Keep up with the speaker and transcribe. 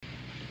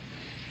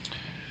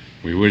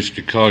We wish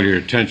to call your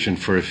attention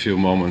for a few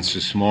moments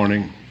this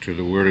morning to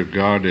the Word of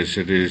God as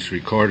it is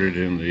recorded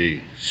in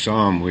the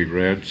Psalm we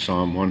read,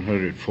 Psalm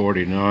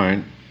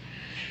 149,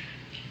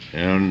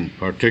 and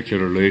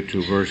particularly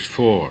to verse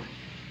 4.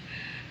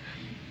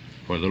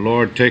 For the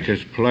Lord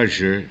taketh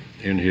pleasure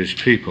in his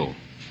people.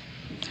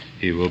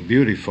 He will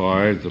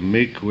beautify the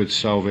meek with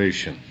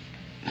salvation.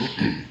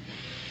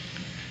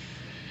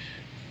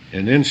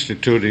 In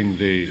instituting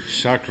the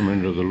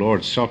sacrament of the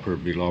Lord's Supper,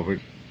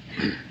 beloved,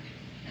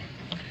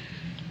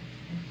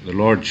 the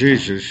Lord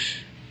Jesus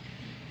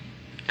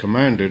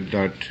commanded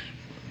that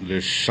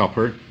this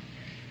supper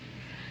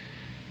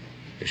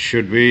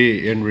should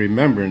be in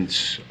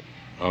remembrance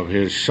of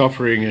his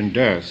suffering and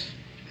death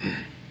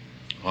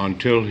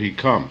until he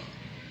come.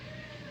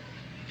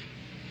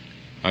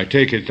 I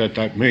take it that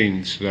that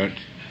means that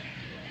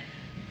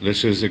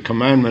this is a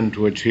commandment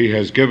which he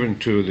has given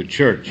to the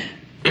church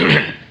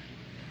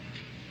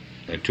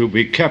to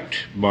be kept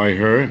by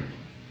her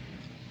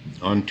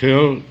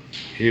until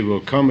he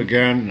will come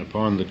again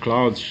upon the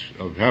clouds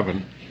of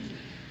heaven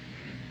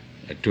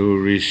to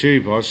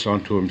receive us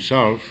unto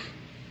himself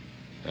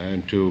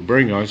and to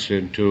bring us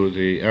into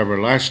the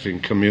everlasting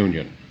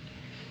communion.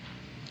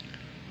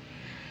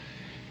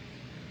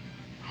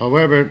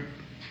 However,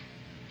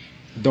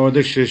 though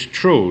this is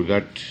true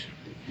that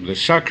the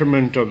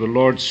sacrament of the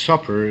Lord's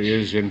Supper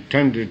is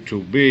intended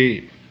to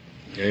be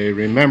a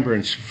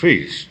remembrance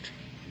feast,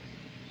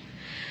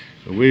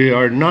 we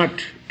are not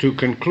to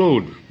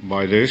conclude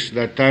by this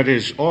that that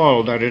is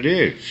all that it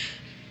is.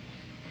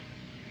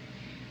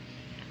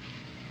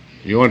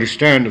 You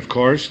understand, of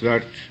course,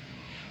 that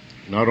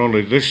not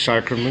only this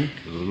sacrament,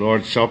 the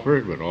Lord's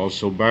Supper, but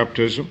also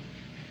baptism,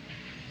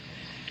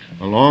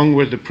 along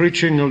with the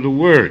preaching of the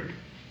Word,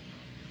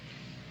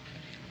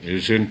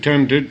 is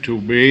intended to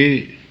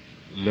be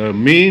the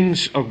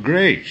means of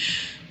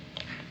grace.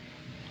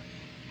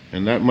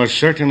 And that must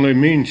certainly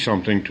mean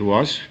something to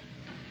us,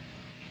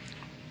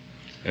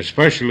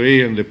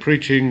 especially in the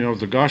preaching of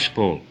the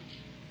gospel.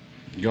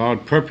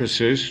 God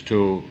purposes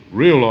to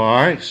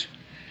realize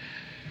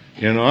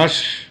in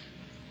us,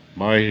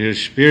 by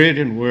his Spirit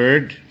and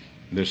Word,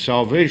 the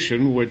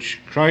salvation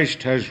which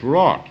Christ has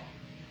wrought.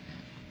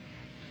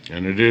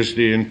 And it is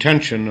the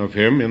intention of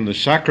him in the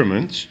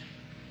sacraments,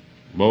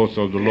 both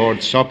of the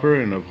Lord's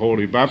Supper and of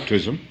Holy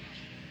Baptism,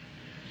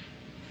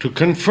 to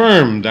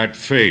confirm that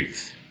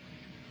faith.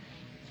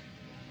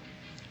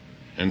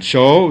 And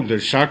so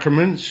the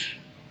sacraments,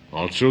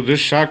 also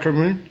this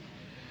sacrament,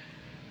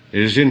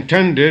 is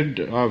intended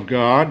of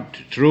God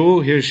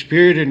through his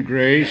Spirit and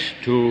grace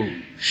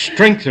to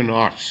strengthen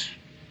us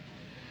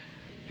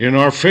in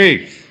our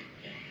faith.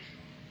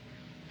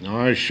 Now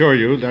I assure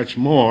you that's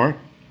more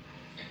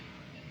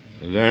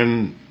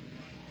than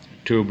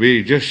to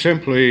be just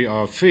simply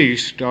a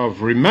feast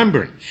of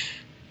remembrance.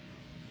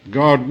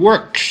 God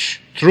works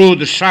through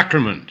the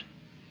sacrament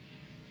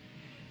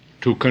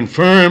to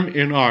confirm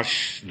in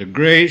us the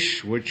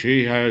grace which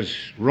he has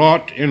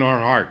wrought in our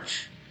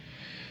hearts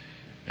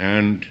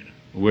and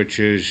which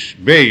is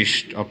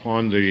based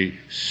upon the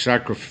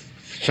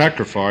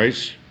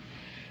sacrifice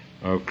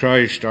of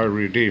Christ our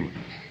Redeemer.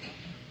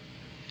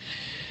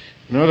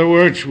 In other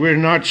words, we're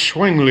not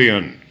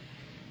Zwinglian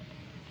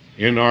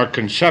in our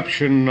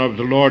conception of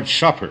the Lord's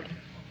Supper.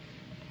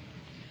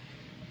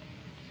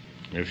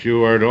 If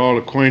you are at all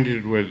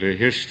acquainted with the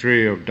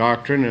history of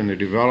doctrine and the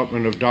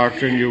development of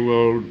doctrine, you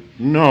will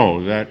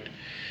know that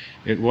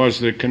it was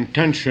the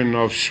contention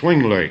of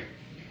Zwingli,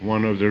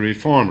 one of the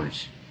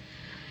reformers,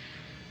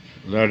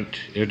 that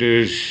it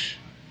is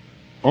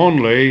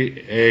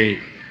only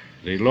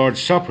the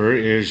Lord's Supper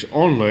is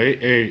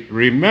only a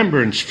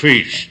remembrance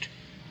feast.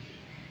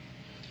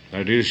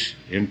 That is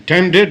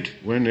intended,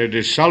 when it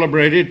is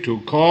celebrated, to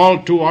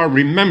call to our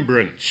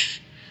remembrance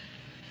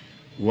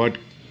what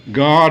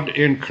God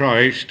in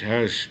Christ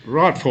has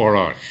wrought for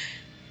us.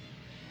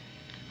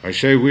 I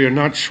say we are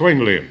not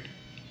Zwinglian,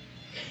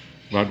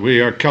 but we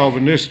are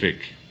Calvinistic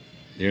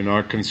in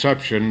our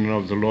conception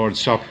of the Lord's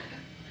Supper.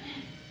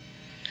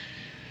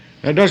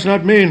 That does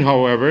not mean,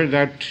 however,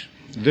 that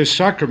this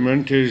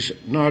sacrament is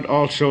not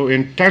also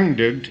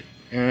intended,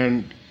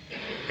 and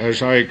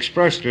as I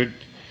expressed it,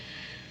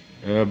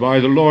 by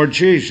the Lord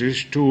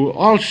Jesus, to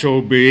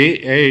also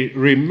be a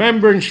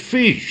remembrance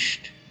feast.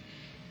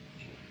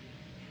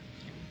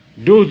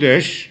 Do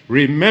this,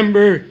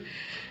 remember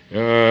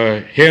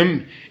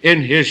him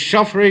in his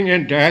suffering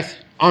and death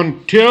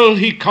until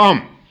he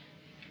come.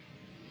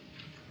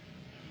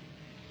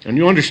 And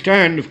you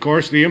understand, of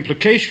course, the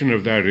implication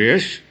of that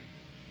is,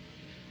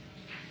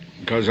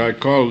 because I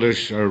call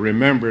this a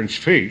remembrance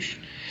feast,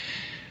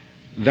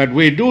 that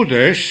we do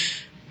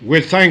this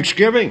with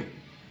thanksgiving,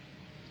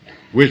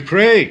 with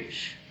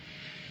praise.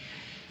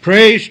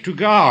 Praise to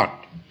God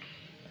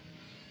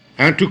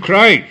and to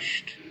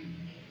Christ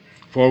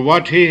for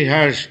what he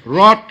has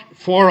wrought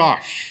for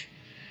us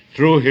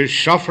through his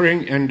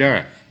suffering and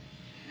death.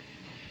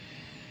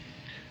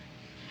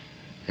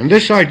 And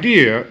this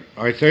idea,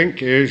 I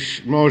think,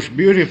 is most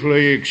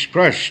beautifully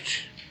expressed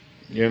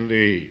in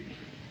the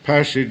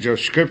passage of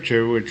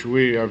Scripture which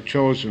we have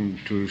chosen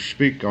to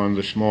speak on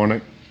this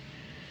morning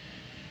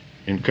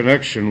in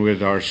connection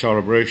with our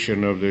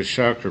celebration of this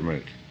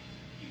sacrament.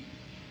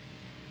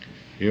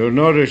 You'll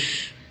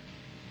notice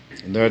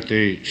that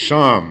the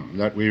psalm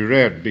that we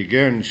read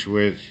begins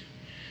with,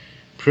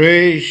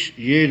 "Praise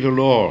ye the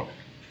Lord."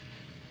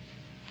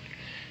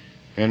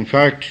 In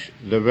fact,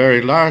 the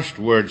very last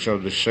words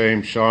of the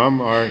same psalm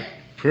are,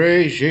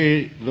 "Praise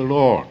ye the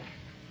Lord."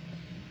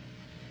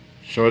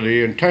 So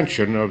the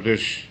intention of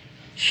this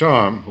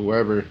psalm,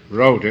 whoever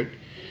wrote it,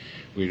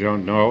 we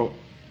don't know,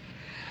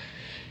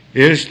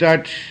 is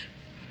that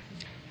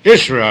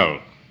Israel,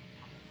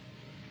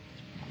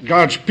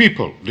 God's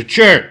people, the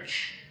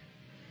church,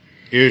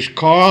 is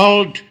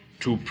called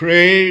to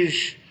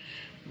praise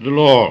the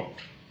Lord.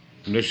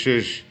 And this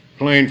is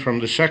plain from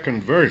the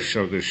second verse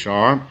of the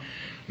psalm.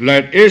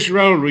 "Let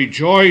Israel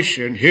rejoice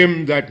in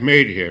him that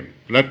made him.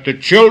 Let the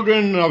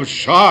children of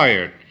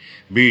Zion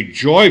be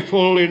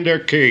joyful in their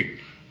king."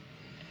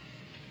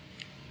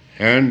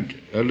 And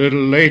a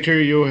little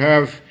later you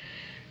have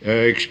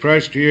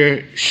expressed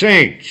here,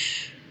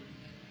 "Saints.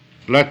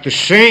 Let the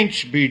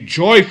saints be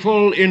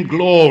joyful in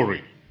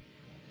glory.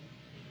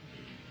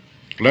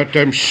 Let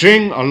them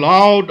sing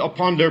aloud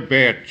upon their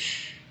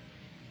beds."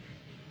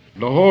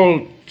 The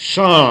whole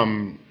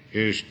psalm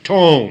is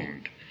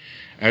toned,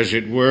 as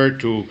it were,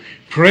 to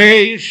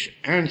praise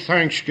and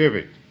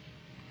thanksgiving.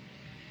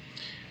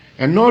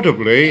 And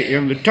notably,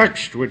 in the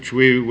text which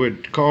we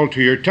would call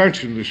to your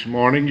attention this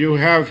morning, you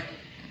have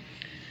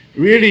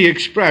really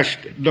expressed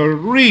the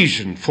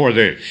reason for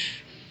this.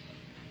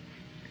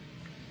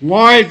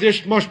 Why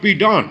this must be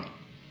done.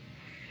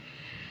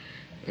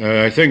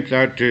 I think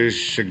that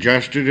is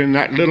suggested in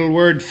that little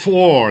word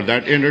 "for"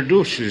 that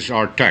introduces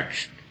our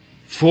text.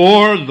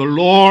 "For the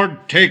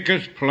Lord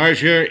taketh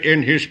pleasure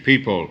in his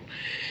people.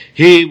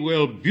 He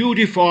will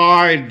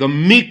beautify the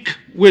meek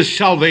with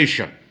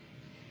salvation."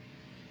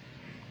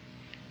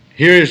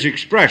 Here is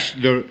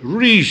expressed the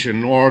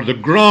reason or the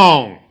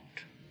ground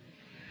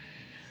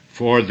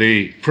for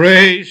the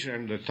praise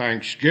and the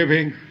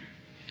thanksgiving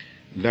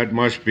that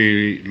must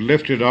be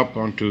lifted up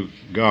unto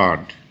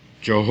God,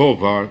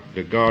 Jehovah,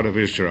 the God of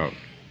Israel.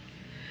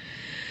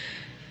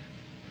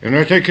 And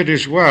I think it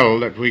is well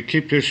that we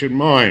keep this in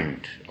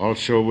mind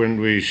also when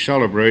we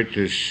celebrate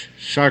this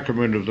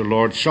sacrament of the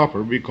Lord's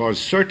Supper, because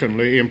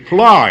certainly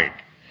implied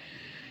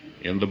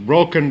in the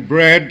broken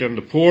bread and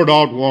the poured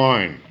out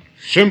wine,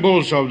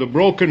 symbols of the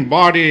broken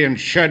body and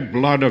shed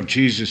blood of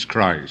Jesus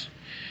Christ,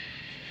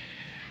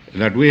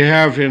 that we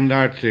have in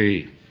that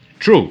the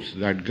truth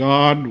that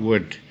God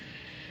would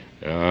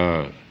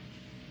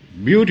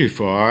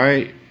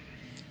beautify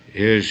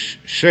his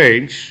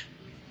saints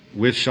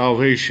with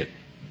salvation.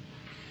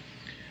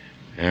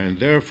 And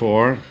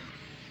therefore,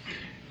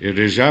 it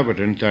is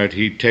evident that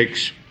he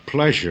takes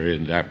pleasure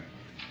in them.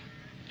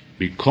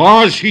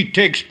 Because he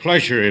takes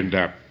pleasure in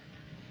them,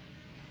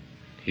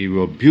 he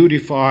will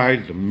beautify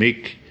the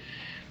meek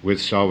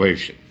with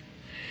salvation.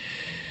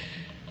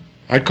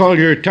 I call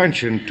your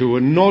attention to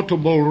a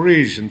notable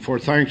reason for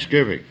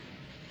thanksgiving.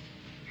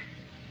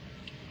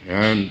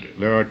 And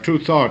there are two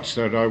thoughts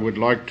that I would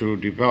like to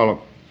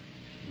develop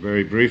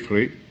very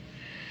briefly.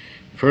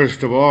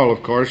 First of all,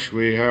 of course,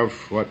 we have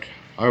what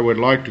I would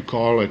like to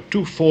call a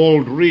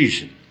twofold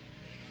reason.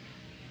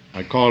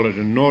 I call it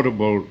a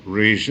notable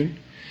reason,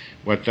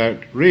 but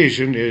that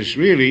reason is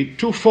really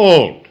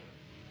twofold.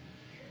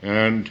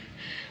 And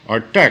our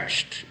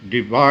text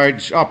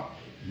divides up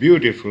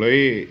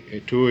beautifully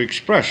to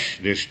express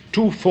this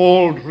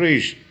twofold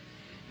reason.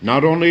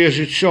 Not only is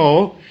it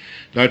so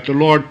that the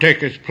Lord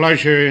taketh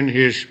pleasure in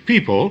his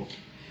people,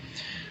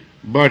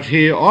 but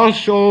he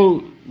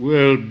also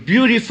will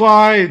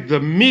beautify the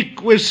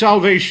meek with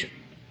salvation.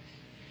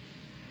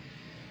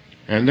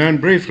 And then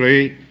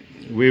briefly,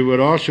 we would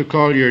also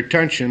call your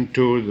attention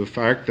to the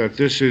fact that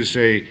this is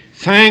a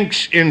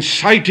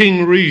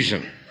thanks-inciting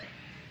reason.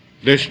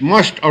 This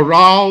must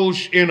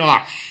arouse in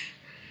us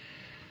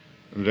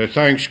the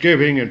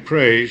thanksgiving and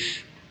praise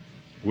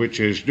which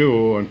is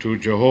due unto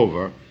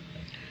Jehovah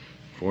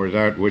for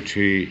that which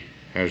he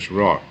has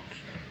wrought.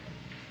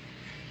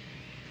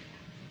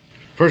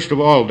 First of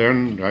all,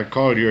 then, I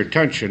call your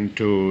attention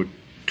to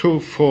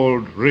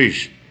twofold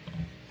reason.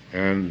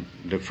 And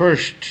the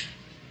first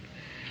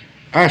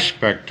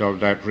aspect of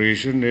that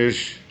reason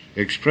is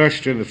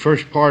expressed in the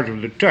first part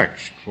of the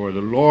text. For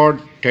the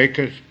Lord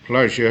taketh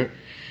pleasure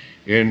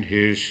in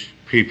his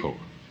people.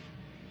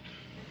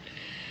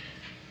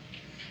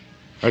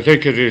 I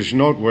think it is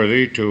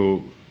noteworthy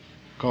to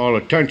call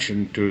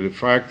attention to the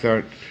fact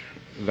that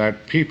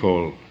that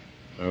people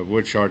of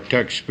which our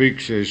text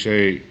speaks is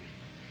a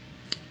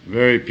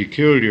very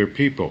peculiar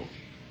people.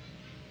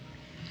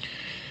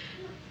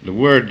 The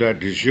word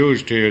that is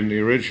used here in the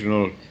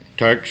original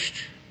text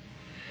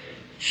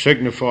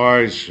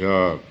signifies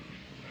a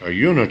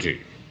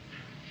unity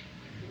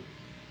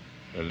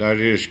that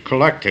is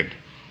collected,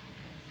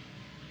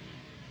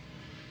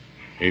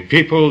 a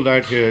people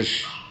that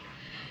has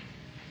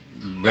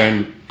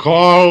been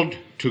called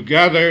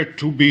together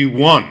to be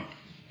one.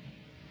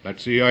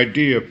 That's the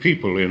idea of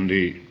people in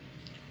the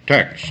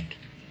text.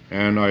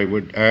 And I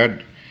would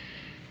add,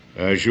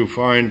 as you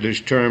find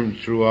this term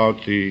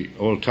throughout the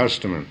Old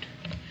Testament,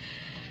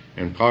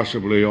 and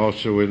possibly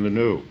also in the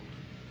New.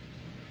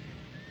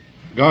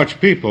 God's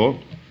people,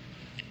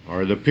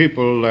 or the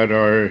people that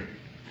are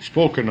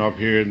spoken of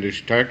here in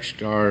this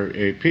text, are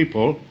a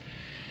people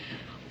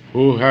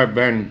who have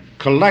been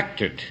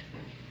collected.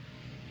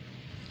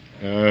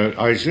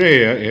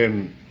 Isaiah,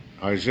 in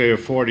Isaiah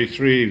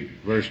 43,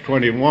 verse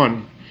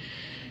 21,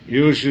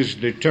 uses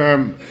the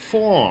term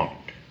formed.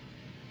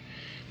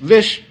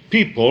 This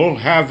people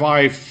have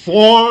I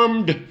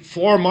formed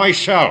for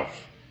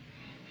myself.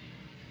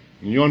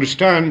 And you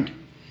understand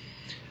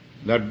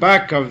that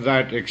back of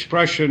that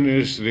expression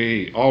is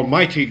the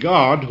Almighty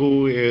God,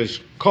 who is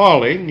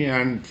calling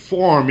and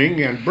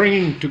forming and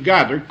bringing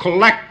together,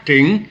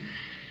 collecting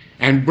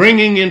and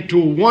bringing into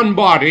one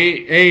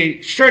body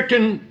a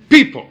certain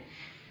people.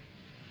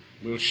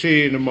 We'll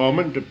see in a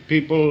moment the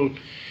people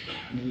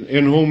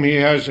in whom he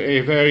has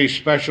a very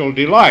special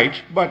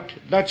delight, but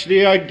that's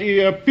the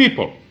idea of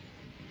people.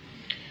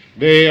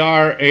 They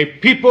are a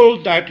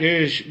people that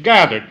is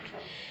gathered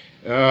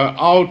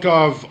out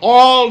of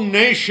all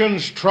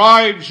nations,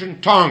 tribes,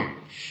 and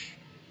tongues.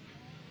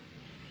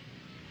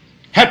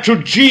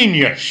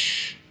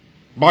 Heterogeneous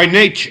by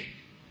nature,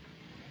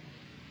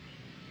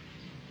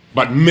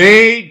 but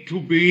made to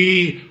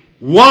be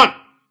one.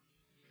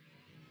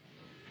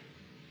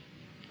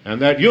 And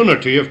that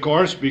unity, of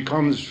course,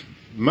 becomes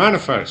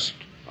manifest.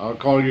 I'll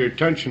call your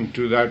attention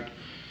to that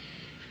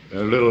a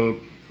little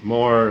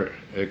more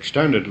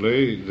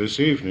extendedly this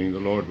evening, the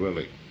Lord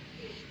willing.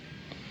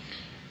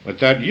 But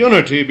that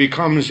unity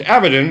becomes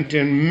evident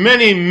in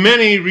many,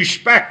 many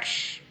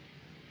respects.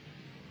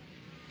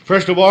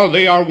 First of all,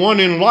 they are one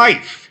in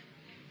life.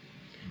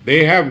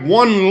 They have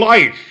one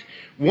life,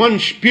 one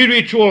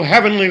spiritual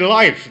heavenly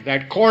life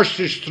that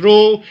courses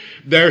through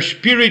their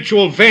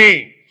spiritual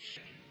veins.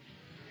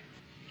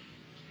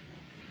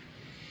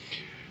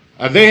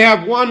 They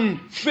have one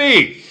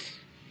faith.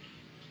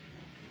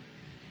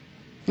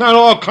 Not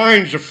all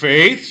kinds of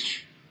faiths.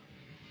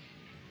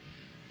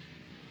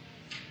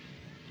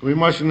 We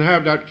mustn't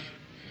have that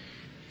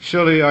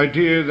silly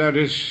idea that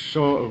is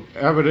so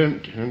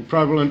evident and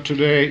prevalent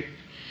today,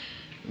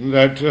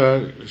 that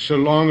so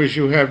long as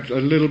you have a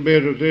little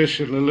bit of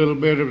this and a little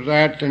bit of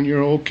that, then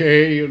you're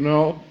okay, you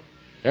know.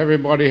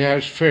 Everybody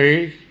has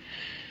faith.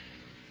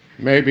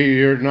 Maybe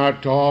you're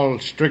not all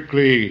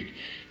strictly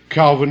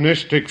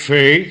Calvinistic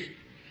faith.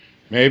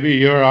 Maybe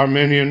you're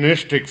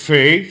Arminianistic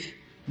faith.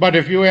 But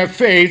if you have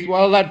faith,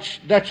 well,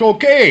 that's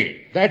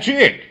okay. That's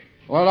it.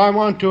 Well, I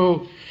want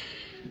to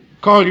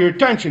call your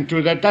attention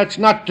to that. That's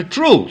not the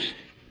truth.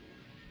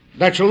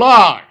 That's a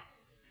lie.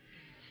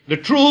 The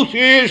truth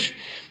is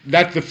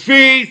that the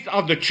faith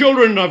of the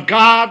children of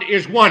God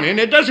is one. And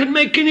it doesn't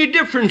make any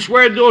difference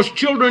where those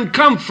children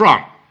come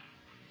from.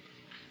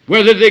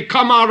 Whether they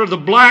come out of the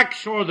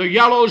blacks or the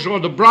yellows or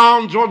the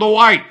browns or the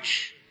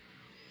whites.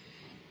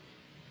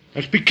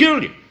 That's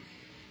peculiar.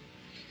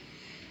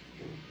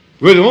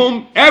 With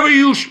whomever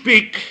you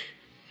speak,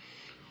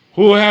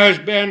 who has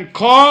been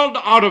called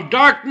out of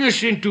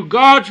darkness into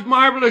God's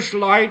marvelous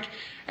light,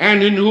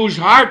 and in whose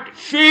heart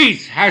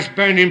faith has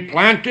been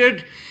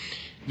implanted,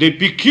 the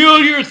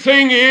peculiar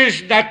thing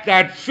is that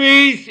that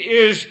faith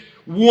is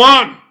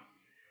one.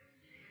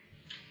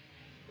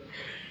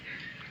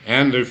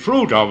 And the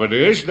fruit of it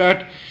is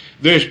that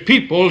this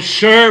people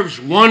serves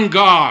one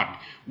God,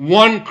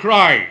 one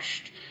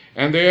Christ,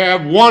 and they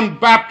have one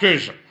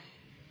baptism.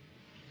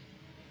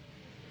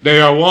 They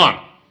are one.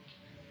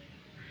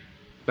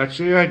 That's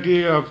the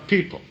idea of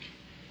people.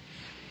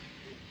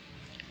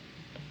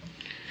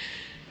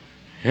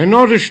 And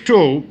notice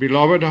too,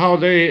 beloved, how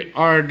they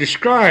are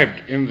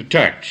described in the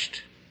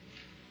text.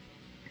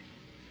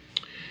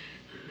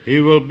 He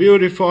will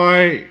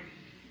beautify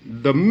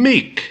the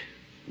meek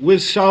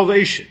with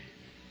salvation.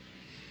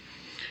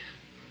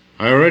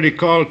 I already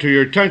called to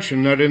your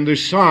attention that in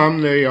this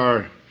psalm they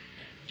are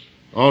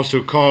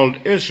also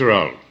called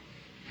Israel.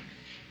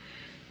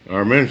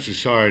 Our Men's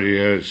Society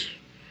has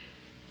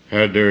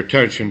had their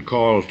attention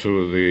called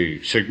to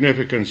the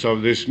significance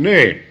of this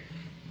name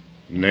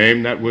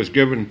that was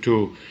given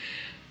to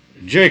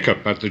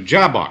Jacob at the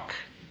Jabbok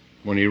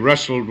when he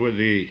wrestled with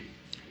the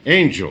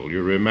angel.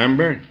 You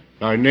remember?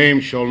 Thy name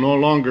shall no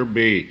longer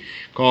be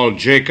called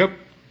Jacob,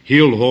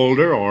 heel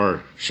holder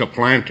or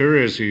supplanter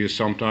as he is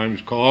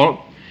sometimes called,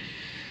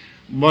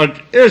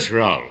 but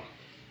Israel,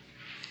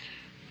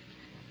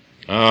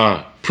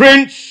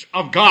 Prince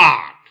of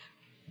God,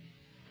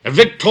 a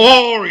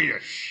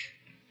victorious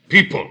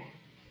people.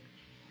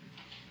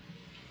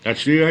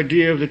 That's the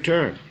idea of the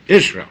term.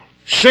 Israel.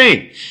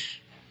 Saints.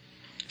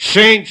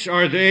 Saints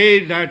are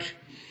they that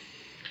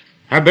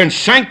have been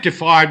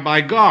sanctified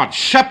by God,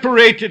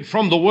 separated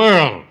from the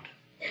world,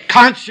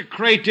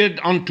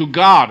 consecrated unto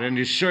God and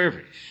His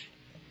service.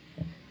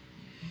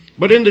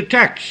 But in the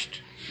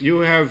text, you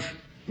have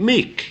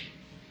meek.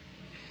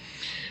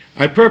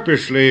 I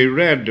purposely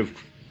read the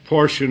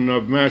portion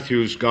of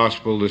Matthew's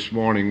Gospel this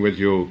morning with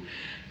you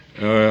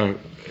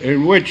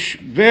in which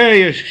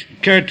various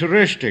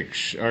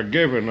characteristics are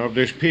given of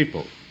this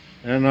people.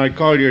 And I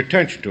call your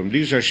attention to them.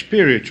 These are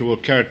spiritual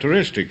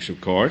characteristics,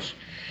 of course,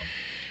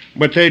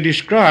 but they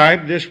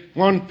describe this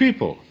one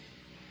people.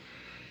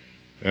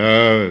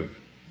 They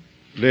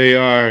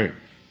are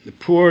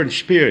poor in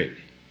spirit.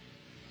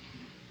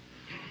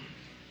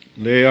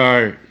 They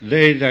are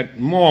they that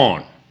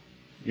mourn.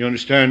 You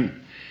understand?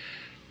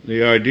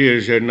 The idea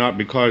is that not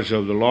because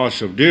of the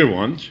loss of dear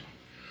ones,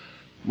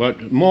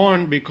 but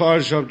mourn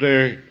because of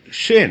their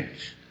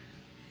sins,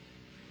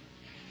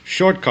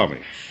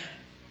 shortcomings.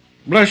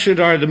 Blessed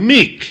are the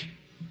meek.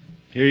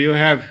 Here you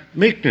have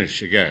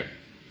meekness again.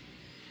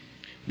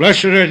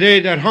 Blessed are they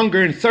that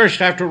hunger and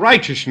thirst after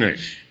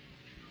righteousness.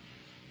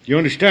 You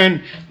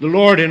understand? The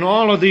Lord in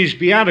all of these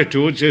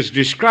Beatitudes is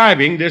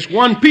describing this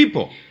one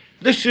people.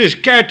 This is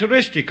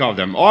characteristic of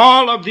them.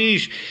 All of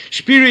these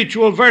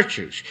spiritual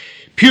virtues.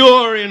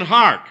 Pure in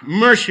heart,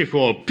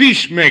 merciful,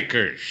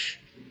 peacemakers.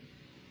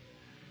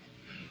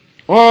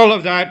 All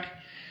of that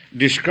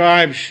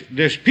describes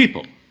this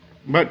people.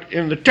 But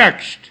in the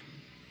text,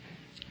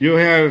 you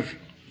have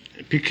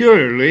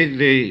peculiarly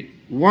the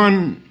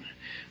one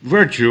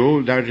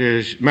virtue that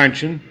is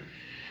mentioned,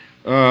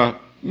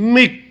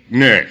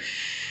 meekness.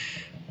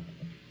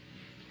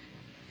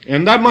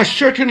 And that must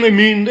certainly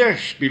mean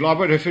this,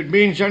 beloved, if it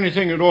means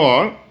anything at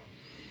all,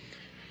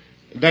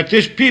 that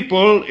this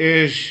people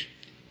is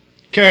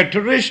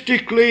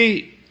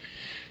characteristically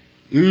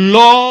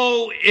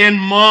low in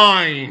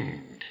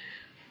mind.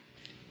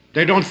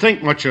 They don't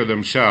think much of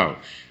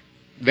themselves.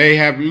 They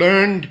have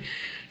learned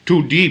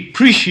to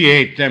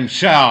depreciate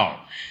themselves.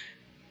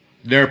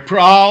 Their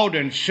proud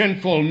and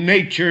sinful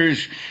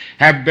natures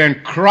have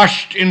been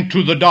crushed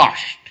into the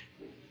dust.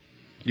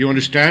 You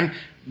understand?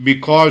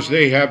 Because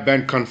they have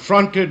been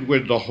confronted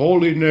with the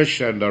holiness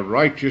and the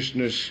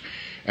righteousness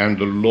and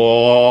the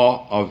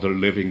law of the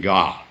living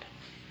God.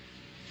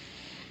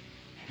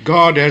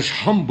 God has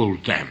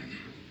humbled them.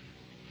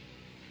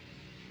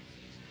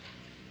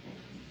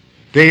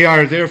 They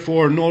are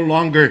therefore no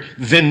longer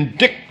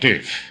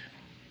vindictive,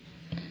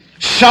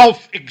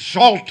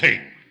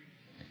 self-exalting.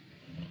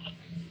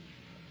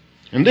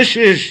 And this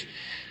is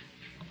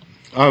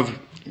of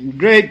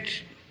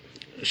great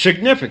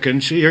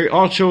significance here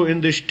also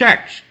in this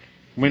text.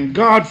 When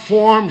God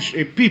forms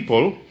a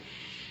people,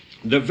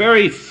 the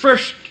very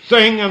first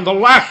thing and the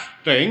last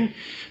thing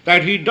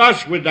that he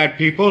does with that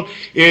people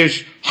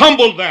is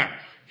humble them,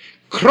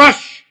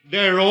 crush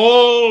their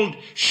old,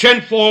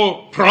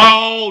 sinful,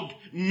 proud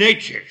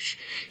natures.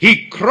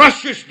 He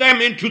crushes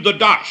them into the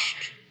dust.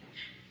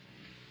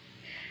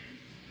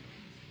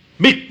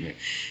 Meekness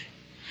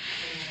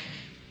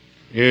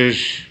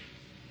is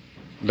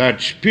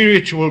that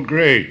spiritual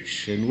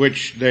grace in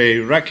which they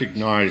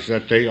recognize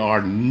that they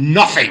are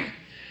nothing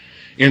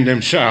in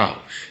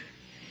themselves,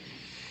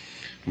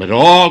 but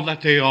all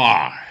that they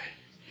are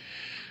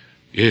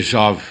is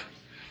of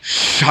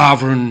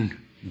sovereign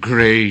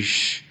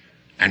grace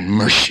and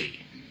mercy.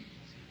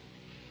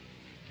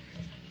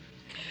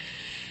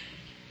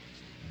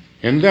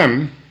 In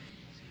them,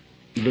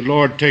 the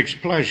Lord takes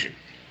pleasure.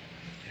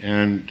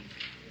 And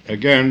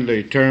again,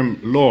 the term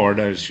Lord,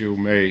 as you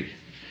may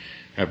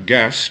have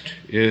guessed,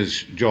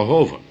 is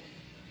Jehovah,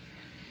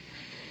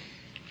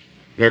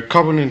 their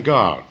covenant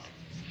God,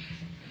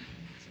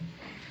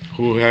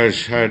 who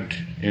has had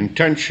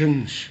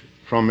intentions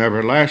from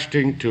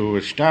everlasting to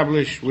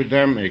establish with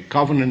them a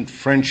covenant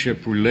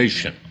friendship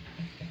relation.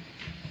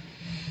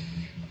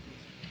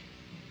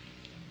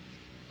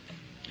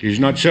 He's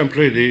not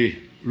simply the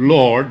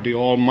Lord, the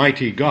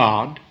Almighty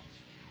God,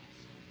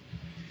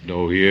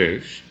 though he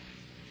is,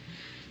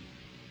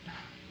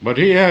 but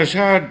he has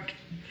had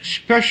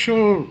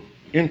special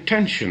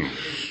intentions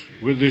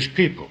with his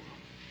people.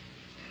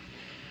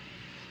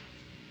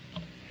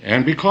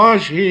 And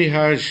because he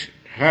has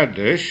had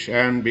this,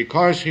 and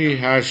because he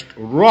has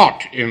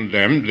wrought in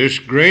them this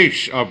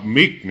grace of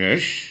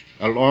meekness,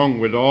 along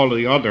with all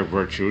the other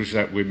virtues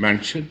that we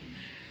mentioned,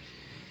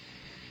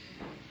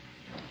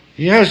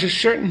 he has a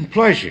certain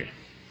pleasure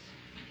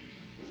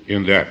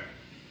in that.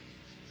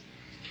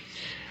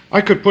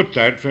 I could put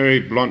that very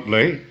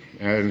bluntly,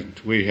 and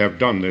we have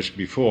done this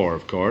before,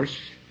 of course.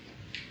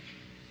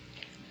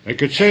 I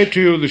could say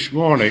to you this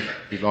morning,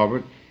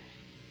 beloved,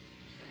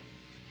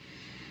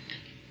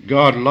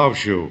 God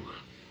loves you.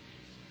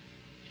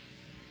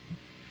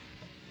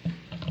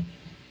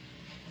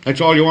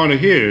 That's all you want to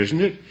hear,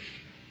 isn't it?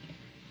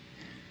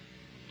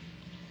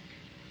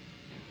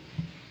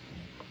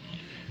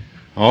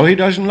 Oh, he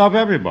doesn't love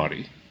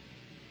everybody,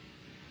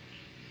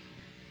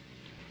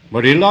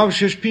 but he loves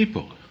his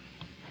people.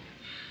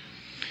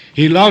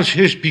 He loves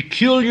his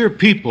peculiar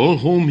people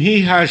whom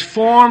he has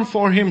formed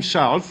for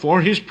himself, for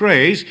his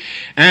praise,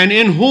 and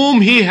in whom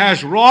he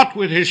has wrought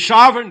with his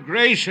sovereign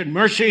grace and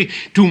mercy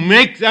to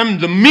make them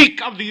the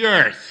meek of the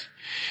earth.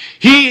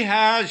 He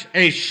has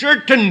a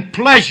certain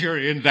pleasure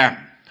in them,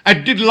 a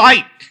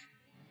delight.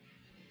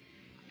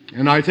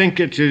 And I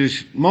think it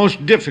is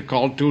most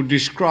difficult to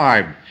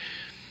describe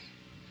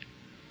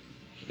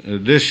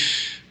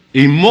this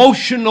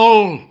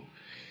emotional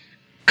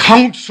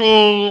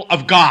counsel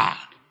of God.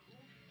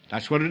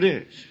 That's what it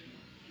is.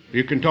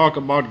 You can talk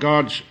about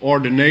God's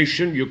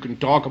ordination. You can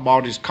talk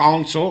about His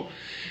counsel.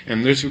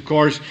 And this, of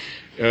course,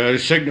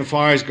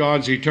 signifies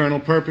God's eternal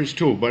purpose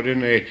too, but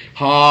in a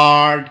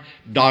hard,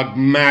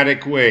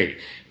 dogmatic way.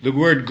 The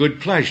word good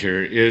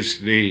pleasure is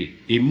the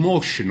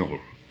emotional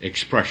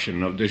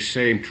expression of this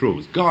same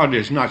truth. God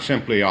is not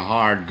simply a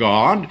hard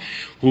God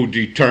who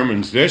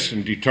determines this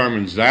and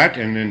determines that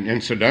and then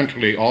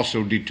incidentally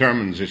also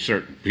determines a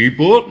certain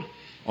people.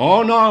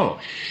 Oh no.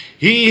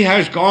 He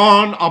has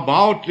gone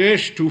about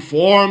this to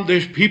form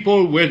this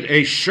people with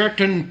a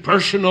certain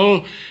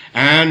personal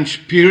and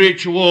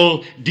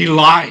spiritual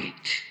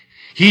delight.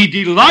 He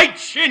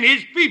delights in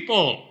His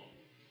people.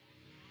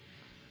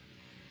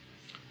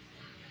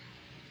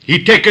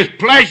 He taketh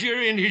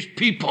pleasure in His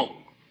people.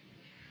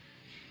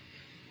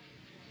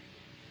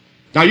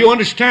 Now you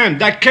understand,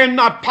 that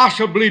cannot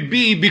possibly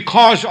be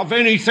because of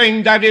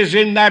anything that is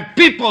in that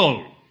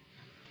people.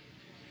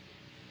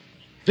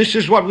 This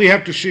is what we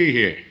have to see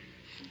here.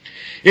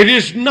 It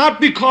is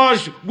not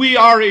because we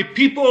are a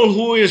people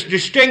who is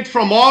distinct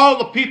from all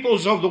the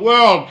peoples of the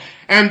world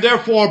and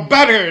therefore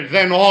better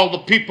than all the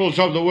peoples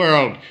of the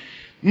world.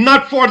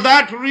 Not for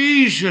that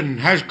reason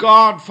has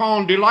God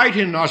found delight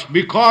in us,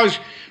 because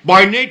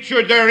by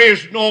nature there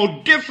is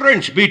no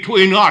difference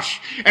between us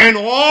and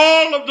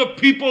all of the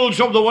peoples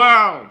of the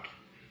world.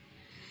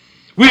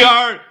 We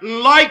are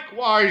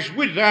likewise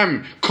with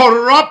them,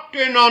 corrupt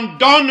and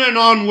undone and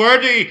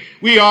unworthy.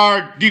 We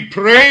are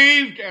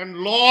depraved and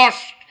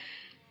lost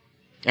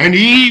and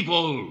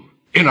evil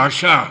in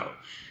ourselves.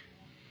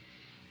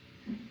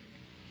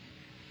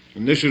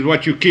 And this is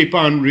what you keep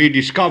on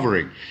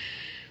rediscovering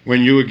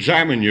when you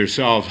examine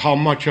yourself, how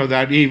much of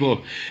that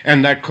evil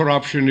and that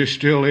corruption is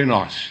still in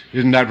us.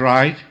 Isn't that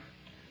right?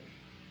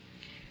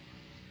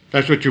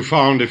 That's what you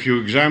found if you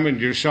examined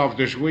yourself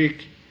this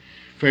week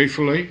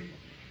faithfully.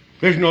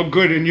 There's no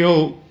good in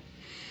you.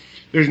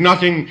 There's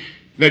nothing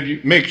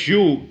that makes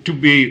you to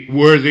be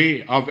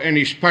worthy of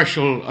any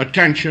special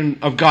attention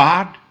of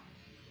God.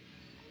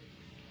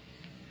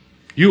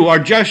 You are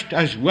just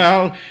as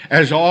well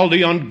as all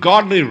the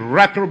ungodly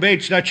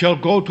reprobates that shall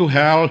go to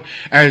hell,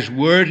 as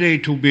worthy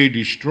to be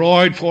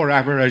destroyed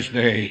forever as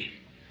they.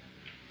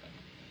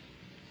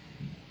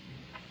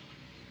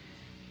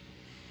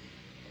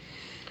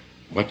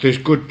 But this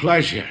good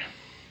pleasure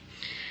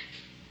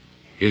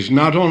is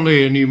not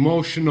only an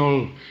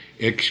emotional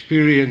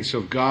experience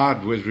of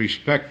God with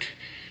respect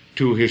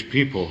to His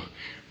people,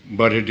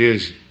 but it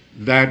is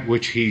that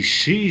which He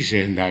sees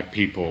in that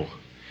people,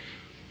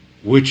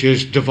 which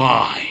is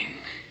divine,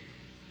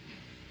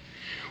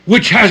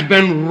 which has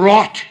been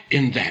wrought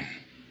in them.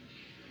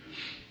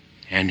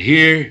 And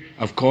here,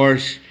 of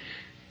course,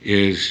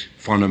 is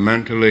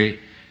fundamentally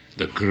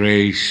the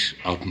grace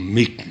of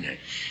meekness.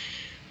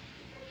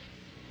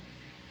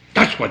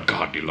 That's what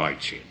God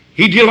delights in.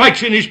 He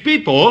delights in His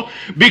people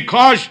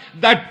because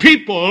that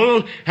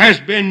people has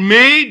been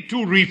made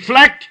to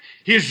reflect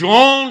His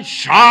own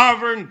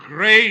sovereign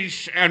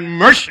grace and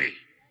mercy.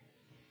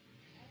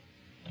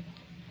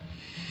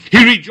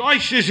 He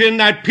rejoices in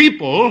that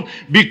people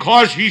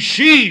because He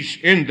sees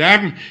in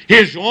them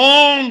His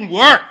own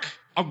work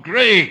of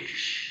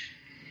grace.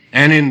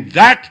 And in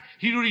that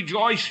He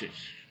rejoices.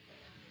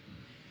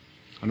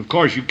 And of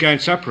course you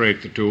can't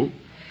separate the two.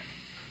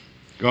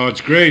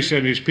 God's grace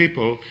and His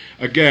people,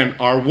 again,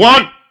 are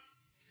one,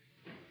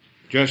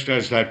 just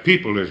as that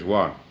people is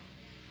one.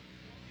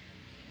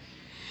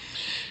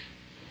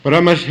 But I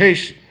must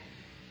hasten.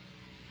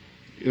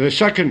 The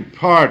second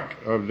part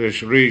of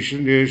this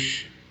reason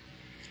is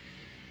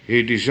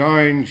He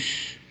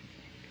designs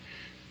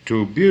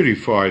to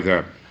beautify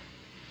them,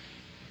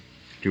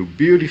 to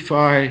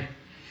beautify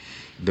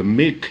the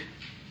meek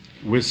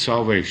with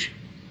salvation.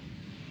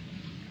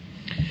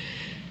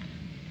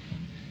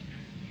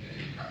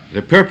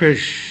 The purpose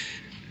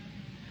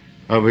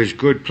of His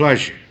good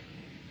pleasure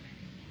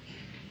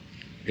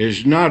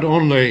is not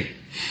only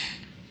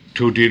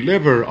to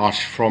deliver us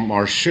from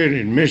our sin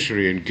and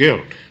misery and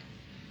guilt,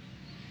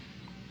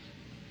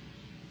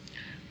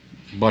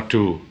 but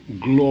to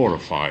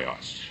glorify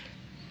us.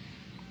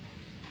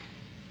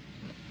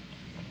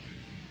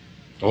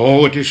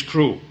 Oh, it is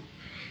true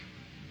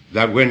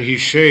that when He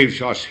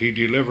saves us, He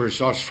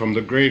delivers us from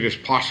the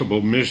greatest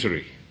possible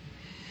misery.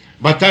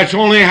 But that's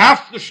only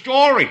half the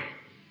story.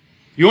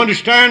 You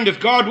understand, if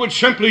God would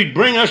simply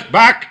bring us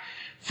back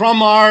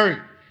from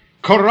our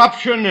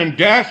corruption and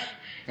death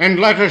and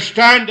let us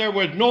stand there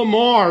with no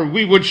more,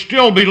 we would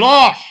still be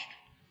lost.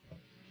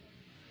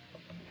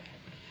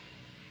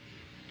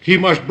 He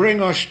must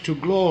bring us to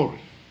glory.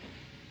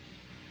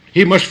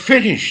 He must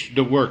finish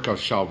the work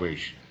of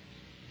salvation.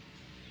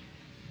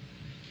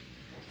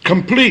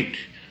 Complete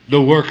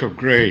the work of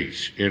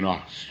grace in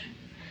us.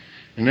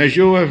 And as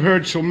you have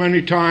heard so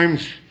many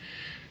times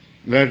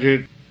that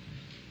it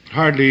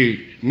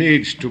hardly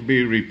needs to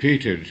be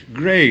repeated,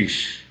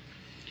 grace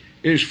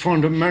is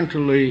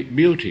fundamentally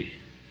beauty.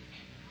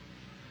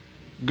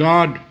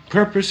 God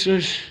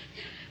purposes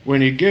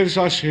when he gives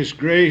us his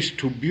grace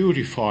to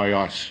beautify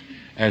us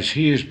as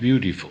he is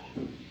beautiful.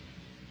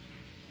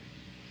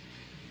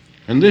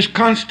 And this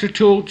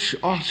constitutes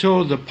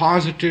also the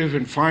positive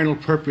and final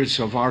purpose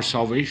of our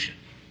salvation.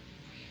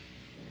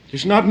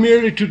 It's not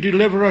merely to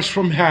deliver us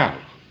from hell,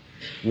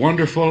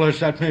 wonderful as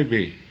that may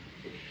be,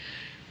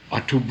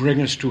 but to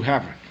bring us to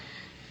heaven.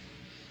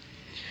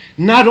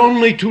 Not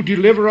only to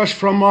deliver us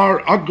from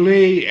our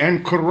ugly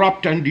and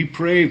corrupt and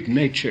depraved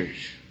natures,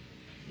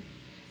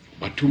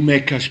 but to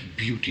make us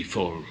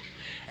beautiful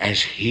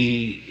as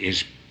he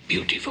is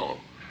beautiful.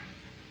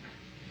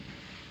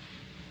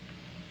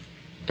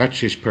 That's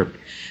his purpose.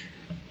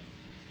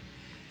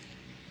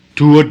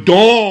 To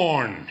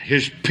adorn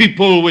his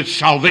people with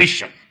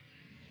salvation.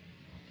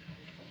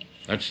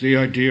 That's the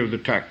idea of the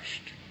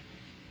text.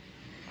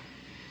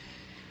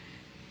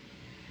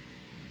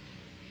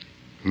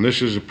 And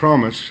this is a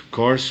promise, of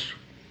course.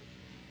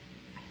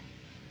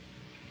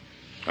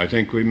 I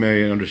think we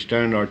may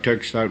understand our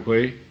text that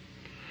way.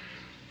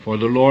 For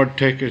the Lord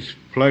taketh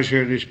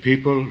pleasure in his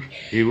people.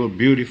 He will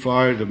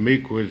beautify the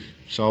meek with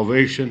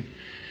salvation.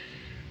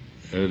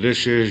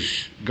 This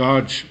is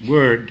God's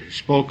word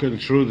spoken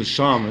through the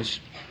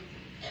psalmist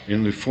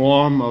in the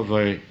form of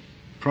a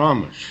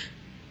promise.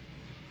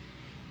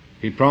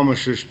 He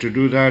promises to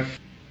do that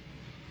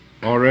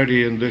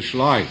already in this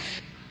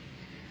life.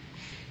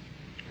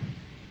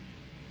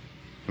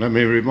 Let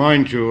me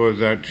remind you of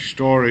that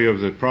story of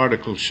the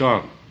prodigal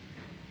son.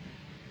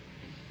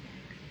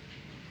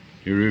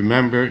 You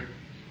remember,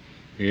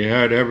 he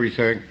had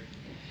everything,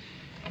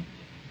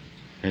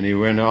 and he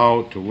went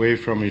out away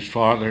from his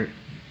father,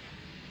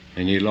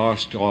 and he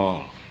lost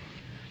all.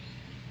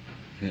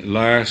 At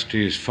last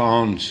he is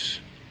found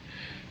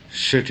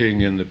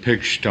sitting in the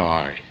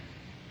pigsty,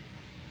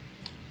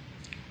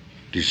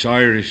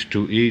 desirous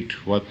to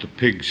eat what the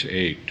pigs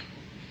ate.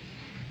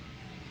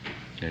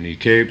 And he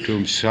came to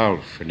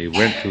himself, and he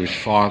went to his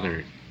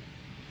father.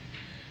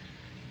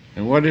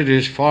 And what did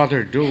his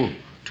father do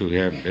to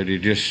him? Did he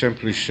just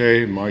simply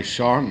say, "My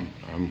son,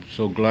 I'm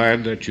so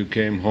glad that you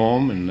came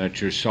home and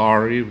that you're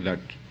sorry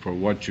for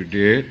what you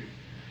did"?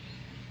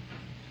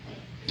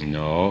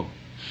 No.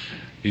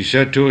 He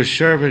said to his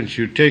servants,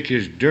 "You take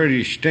his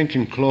dirty,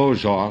 stinking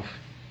clothes off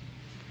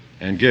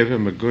and give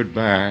him a good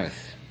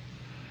bath,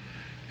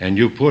 and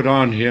you put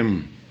on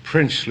him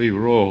princely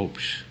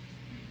robes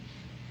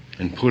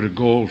and put a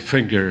gold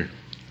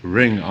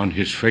ring on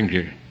his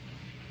finger,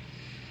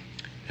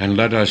 and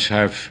let us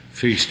have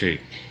feasting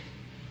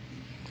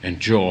and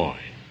joy,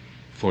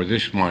 for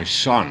this my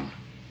son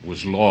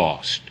was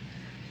lost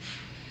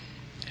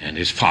and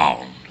is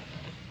found."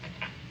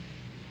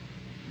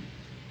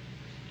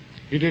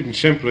 He didn't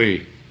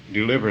simply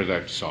deliver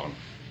that son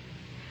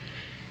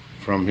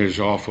from his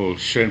awful,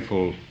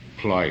 sinful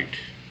plight,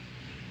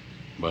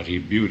 but he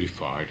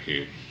beautified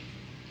him.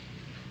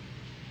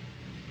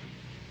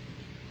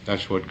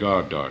 That's what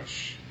God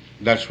does.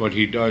 That's what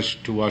he does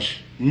to us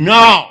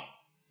now,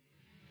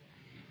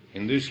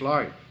 in this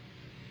life.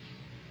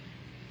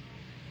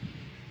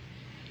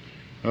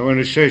 I want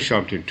to say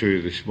something to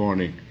you this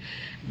morning.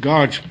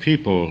 God's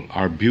people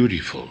are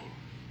beautiful,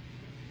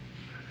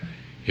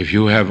 if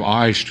you have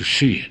eyes to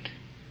see it.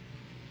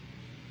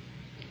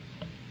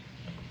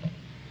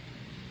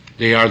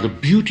 They are the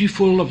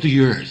beautiful of the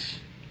earth.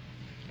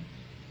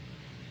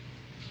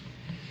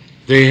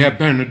 They have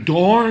been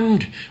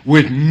adorned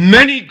with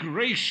many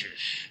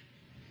graces.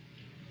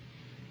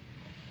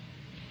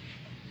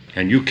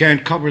 And you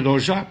can't cover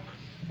those up.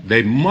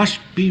 They must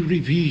be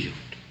revealed.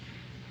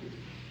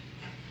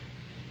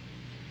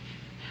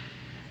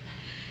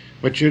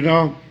 But you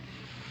know,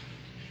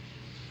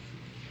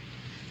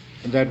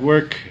 that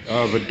work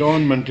of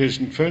adornment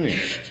isn't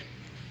finished.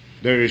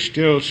 There is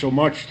still so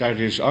much that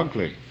is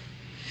ugly.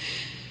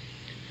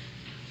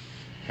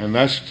 And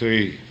that's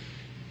the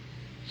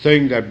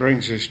thing that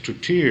brings us to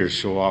tears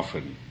so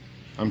often.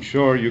 I'm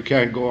sure you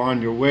can't go on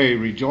your way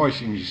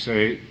rejoicing. You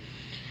say,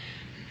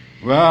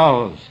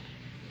 "Well,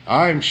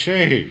 I'm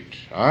saved.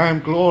 I'm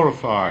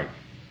glorified.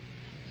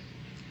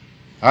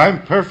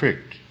 I'm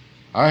perfect.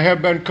 I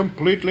have been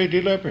completely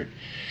delivered."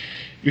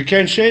 You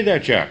can't say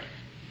that yet.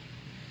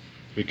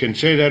 We can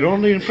say that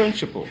only in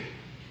principle.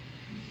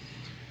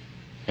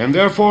 And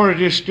therefore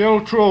it is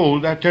still true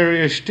that there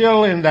is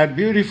still in that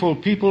beautiful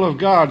people of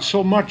God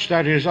so much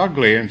that is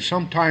ugly, and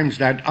sometimes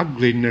that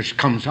ugliness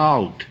comes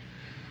out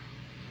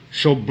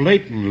so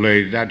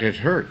blatantly that it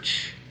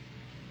hurts.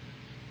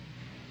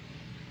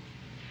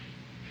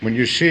 When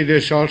you see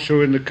this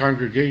also in the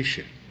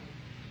congregation,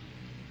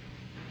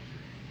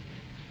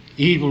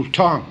 evil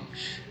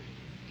tongues,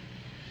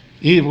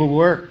 evil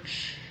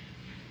works,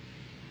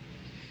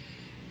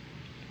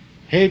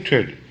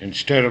 hatred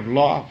instead of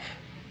love,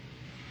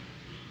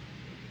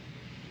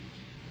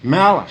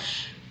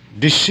 malice,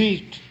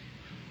 deceit,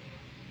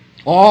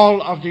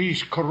 all of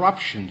these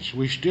corruptions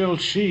we still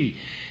see.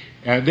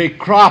 They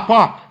crop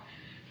up.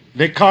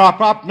 They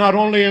crop up not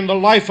only in the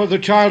life of the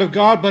child of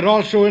God, but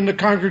also in the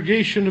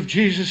congregation of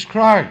Jesus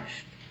Christ.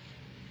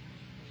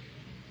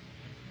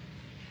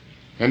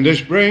 And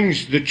this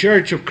brings the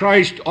Church of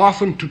Christ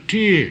often to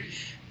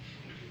tears.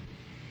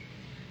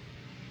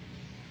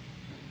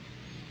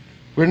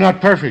 We're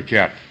not perfect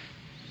yet.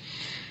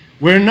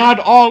 We're not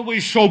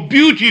always so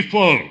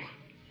beautiful.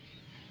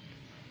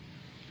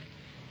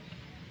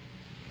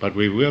 But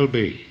we will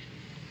be.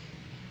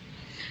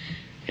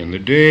 In the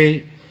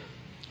day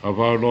of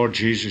our Lord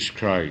Jesus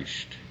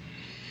Christ,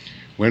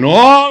 when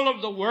all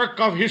of the work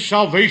of his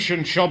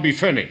salvation shall be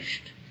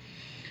finished,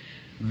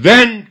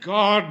 then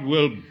God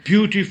will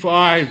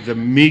beautify the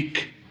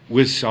meek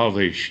with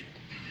salvation.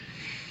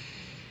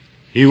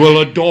 He will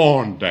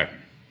adorn them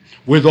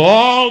with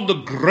all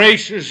the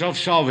graces of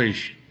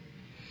salvation,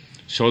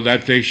 so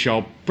that they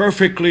shall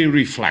perfectly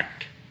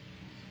reflect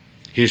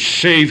his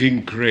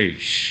saving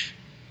grace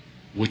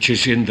which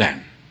is in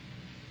them.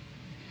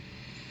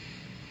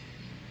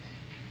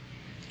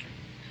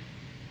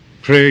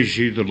 Praise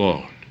ye the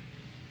Lord.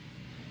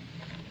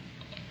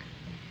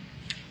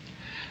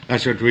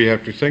 That's what we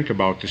have to think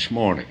about this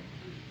morning.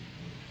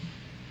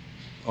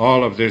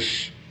 All of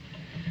this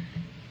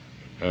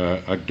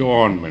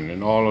adornment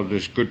and all of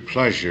this good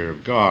pleasure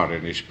of God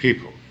and his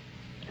people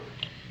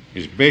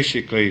is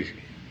basically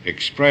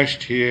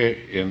expressed here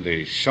in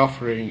the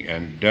suffering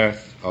and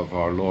death of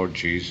our Lord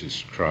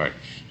Jesus Christ.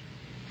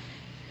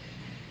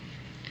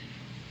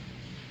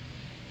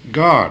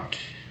 God,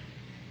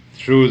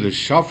 through the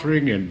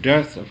suffering and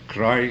death of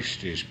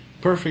Christ, is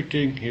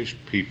perfecting his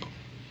people,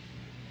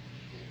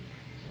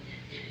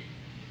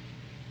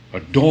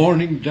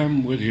 adorning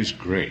them with his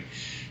grace.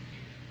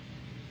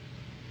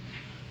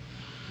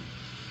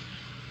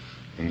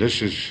 And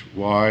this is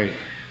why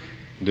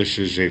this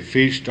is a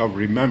feast of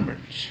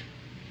remembrance,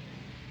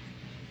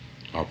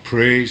 of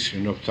praise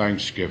and of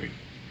thanksgiving.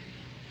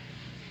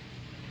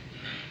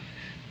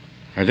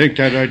 I think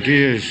that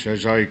idea is,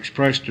 as I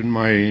expressed in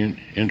my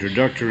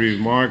introductory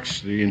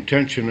remarks, the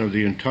intention of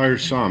the entire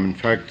psalm. In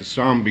fact, the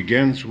psalm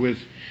begins with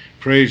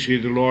praise ye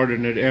the Lord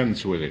and it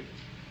ends with it,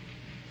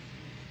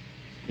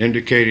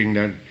 indicating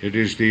that it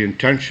is the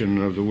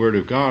intention of the Word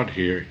of God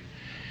here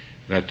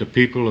that the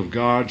people of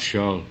God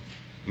shall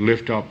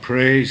lift up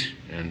praise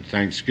and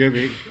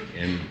thanksgiving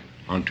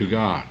unto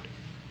God.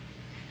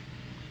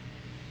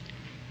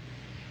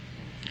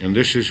 And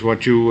this is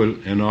what you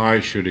and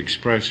I should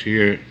express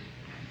here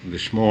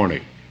this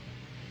morning.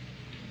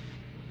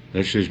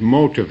 This is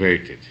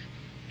motivated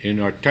in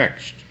our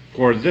text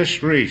for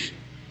this reason: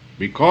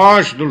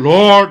 because the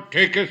Lord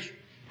taketh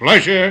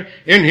pleasure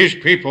in his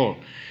people,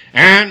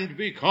 and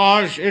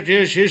because it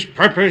is his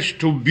purpose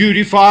to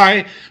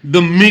beautify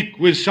the meek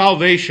with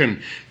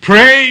salvation.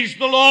 Praise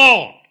the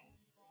Lord!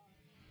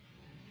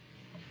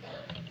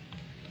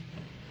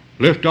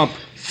 Lift up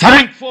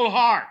thankful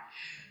hearts.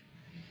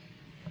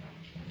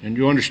 And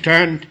you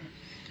understand,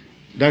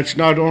 that's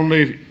not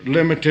only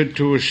limited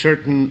to a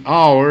certain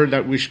hour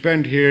that we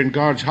spend here in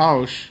God's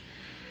house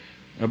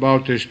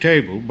about this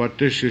table, but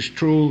this is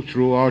true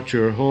throughout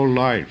your whole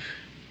life.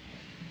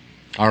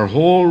 Our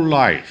whole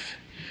life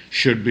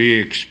should be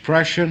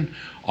expression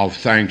of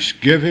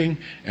thanksgiving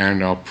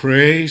and of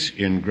praise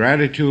in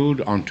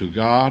gratitude unto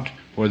God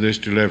for this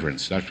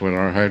deliverance. That's what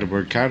our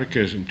Heidelberg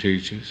Catechism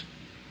teaches.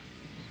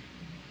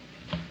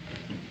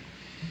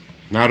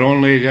 Not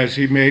only has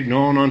he made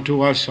known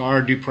unto us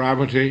our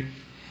depravity,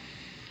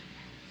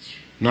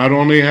 not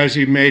only has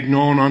he made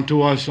known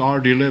unto us our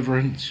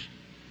deliverance,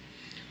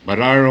 but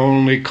our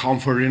only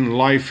comfort in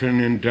life and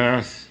in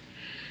death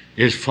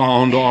is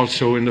found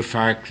also in the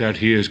fact that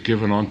he has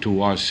given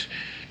unto us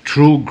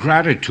true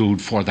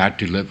gratitude for that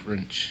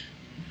deliverance,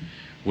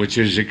 which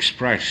is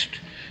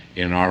expressed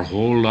in our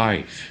whole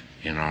life,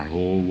 in our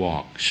whole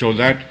walk. So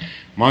that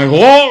my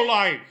whole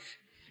life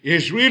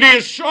is really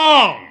a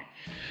song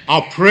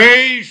of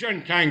praise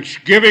and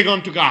thanksgiving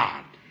unto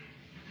God.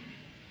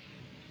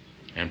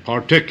 And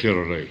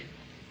particularly,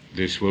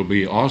 this will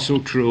be also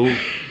true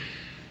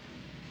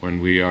when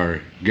we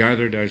are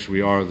gathered as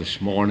we are this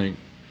morning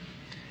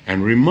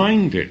and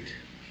reminded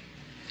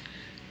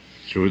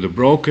through the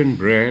broken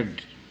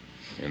bread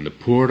and the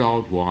poured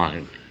out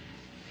wine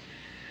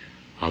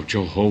of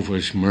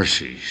Jehovah's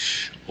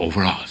mercies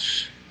over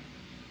us.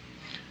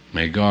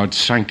 May God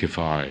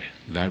sanctify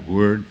that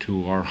word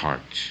to our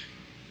hearts.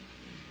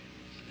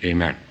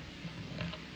 Amen.